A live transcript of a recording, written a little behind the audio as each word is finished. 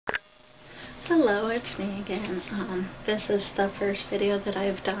Hello, it's me again. This is the first video that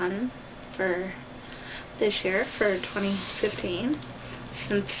I've done for this year, for 2015,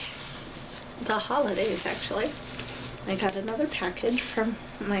 since the holidays actually. I got another package from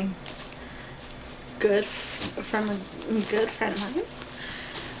a good friend of mine.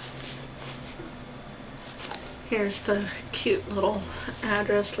 Here's the cute little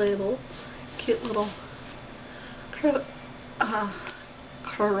address label, cute little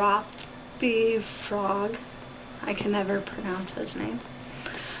Crappie frog. I can never pronounce his name.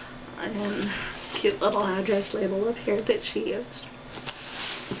 And cute little address label up here that she used.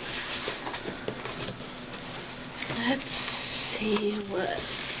 Let's see what.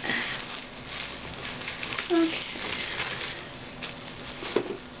 Okay.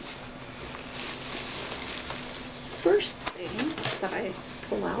 First thing that I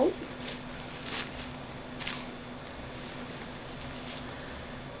pull out,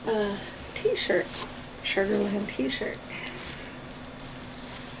 a t-shirt, Sugarland t-shirt.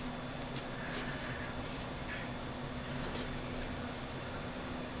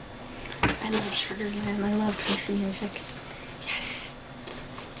 I love Sugarland, I love country music. Yes!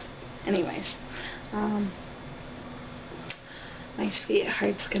 Anyways, my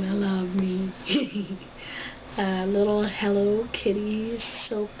sweetheart's gonna love me. Little Hello Kitty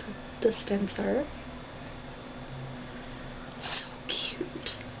soap dispenser. So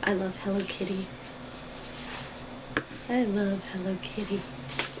cute. I love Hello Kitty. I love Hello Kitty.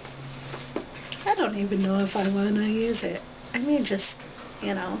 I don't even know if I want to use it. I may just,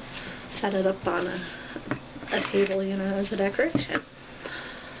 you know, set it up on a table, you know, as a decoration.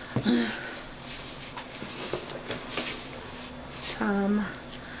 Some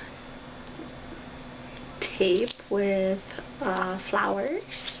tape with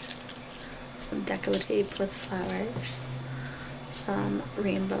flowers. Some deco tape with flowers. Some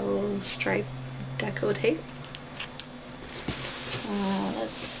rainbow stripe deco tape.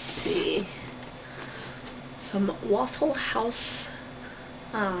 Let's see. Some Waffle House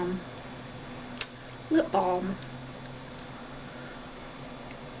lip balm.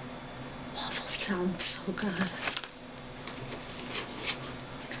 Waffles sound so good.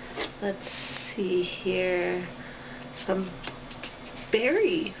 Let's see here. Some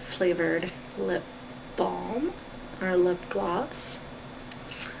berry flavored lip balm or lip gloss.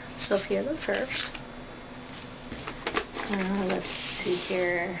 Sophia the First. Let's see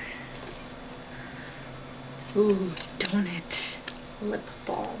here. Ooh, donut lip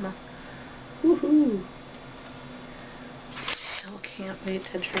balm. Woohoo! Still can't wait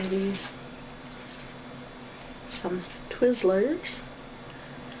to try these. Some Twizzlers.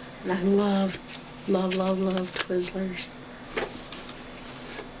 And I love Twizzlers.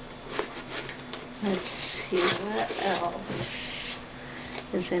 Let's see what else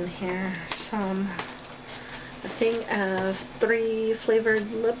is in here. A thing of 3 flavored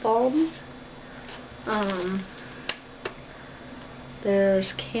lip balms.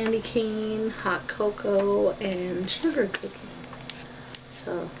 There's candy cane, hot cocoa, and sugar cookie.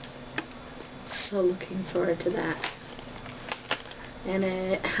 So looking forward to that. And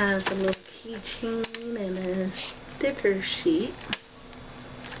it has a little keychain and a sticker sheet.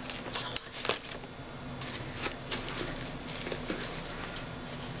 So awesome.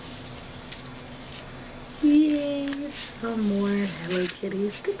 Yay! Some more Hello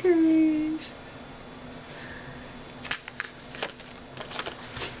Kitty stickers.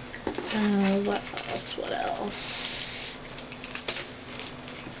 What else?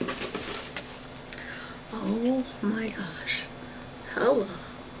 Oh my gosh. Hello.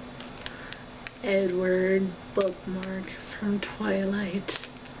 Edward bookmark from Twilight.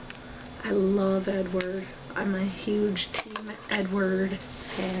 I love Edward. I'm a huge Team Edward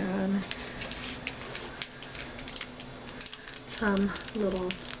fan. Some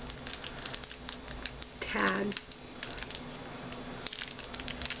little tags.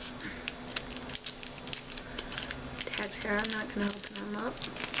 Tags here. I'm not going to open them up.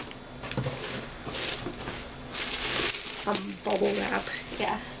 Some bubble wrap.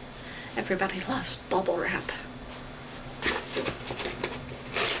 Yeah. Everybody loves bubble wrap.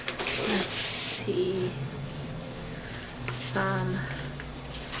 Let's see. Some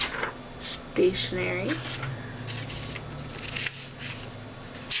stationery.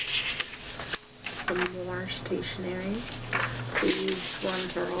 Some more stationery. These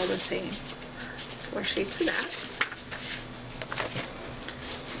ones are all the same. 4 shapes of that.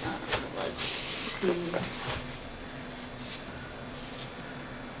 Let's see.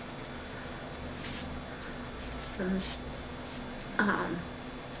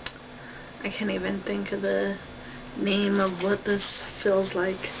 I can't even think of the name of what this feels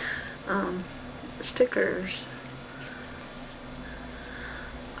like. stickers.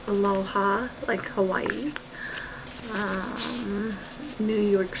 Aloha, like Hawaii. New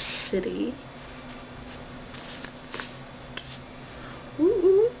York City.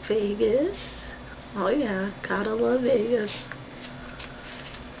 Ooh, Vegas. Oh yeah, gotta love Vegas.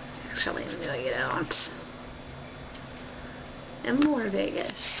 Actually, no you don't. And more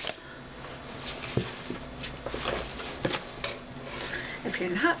Vegas. If you're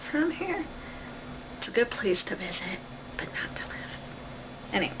not from here, it's a good place to visit, but not to live.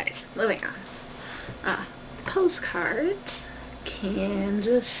 Anyways, moving on. Postcards.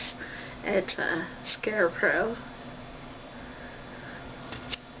 Kansas. It's a scarecrow.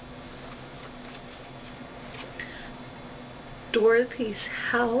 Dorothy's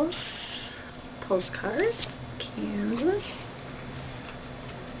house. Postcard. Kansas.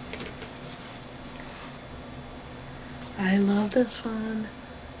 I love this one.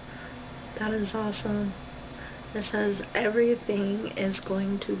 That is awesome. It says everything is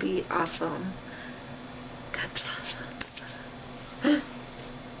going to be awesome. That's awesome.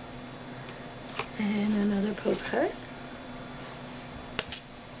 And another postcard.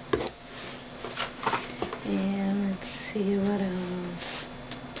 And let's see what else.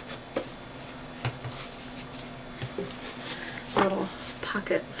 A little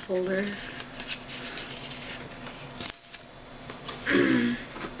pocket folder.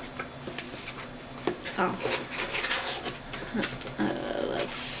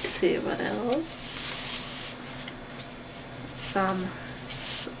 Let's see what else. Some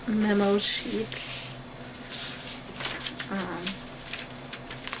memo sheets.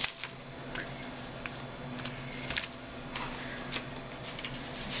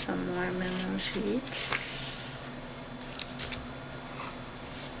 Some more memo sheets.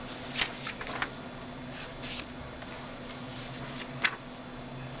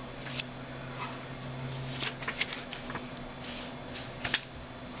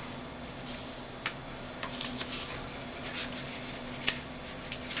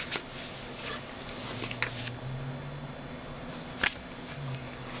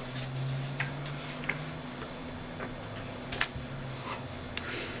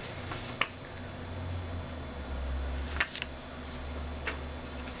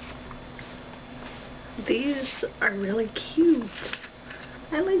 These are really cute.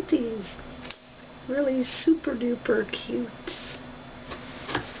 I like these. Really super duper cute.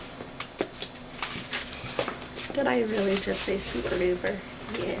 Did I really just say super duper?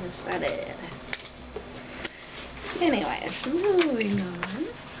 Yes, I did. Anyways, moving on.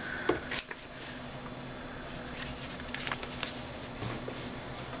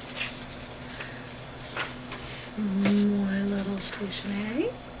 Some more little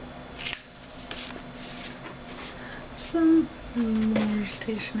stationery. Some more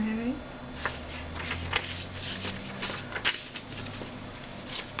stationery.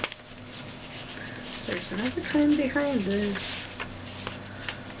 There's another kind behind this.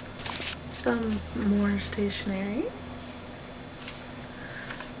 Some more stationery.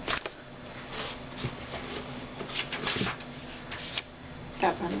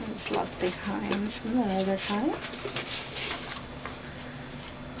 That one was left behind from the other kind.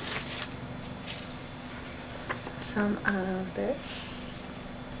 Some of this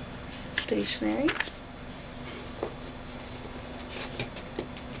stationery.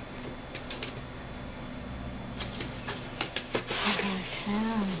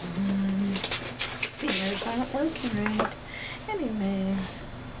 Fingers aren't working right. Anyways,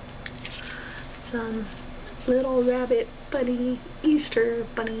 some little rabbit bunny, Easter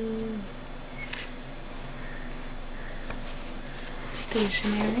bunny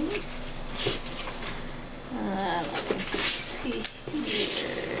stationery. Let me see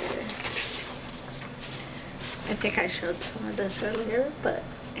here. I think I showed some of this earlier, but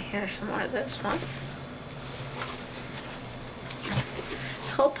here's some more of this one.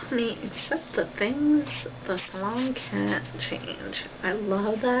 Help me accept the things the salon can't change. I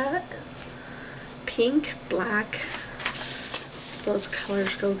love that. Pink, black, those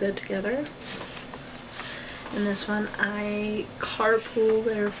colors go good together. And this one, I carpool,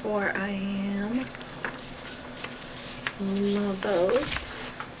 therefore I am. Love those.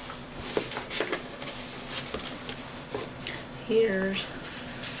 Here's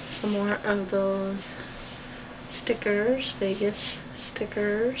some more of those stickers, Vegas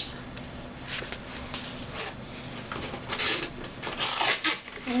stickers.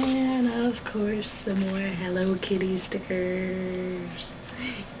 And of course some more Hello Kitty stickers.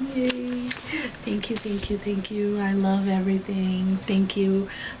 Yay! Thank you, thank you, thank you. I love everything. Thank you.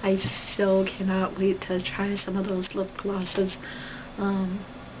 I so cannot wait to try some of those lip glosses.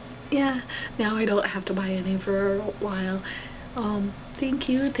 yeah, now I don't have to buy any for a while. Thank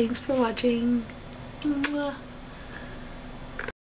you. Thanks for watching. Mwah.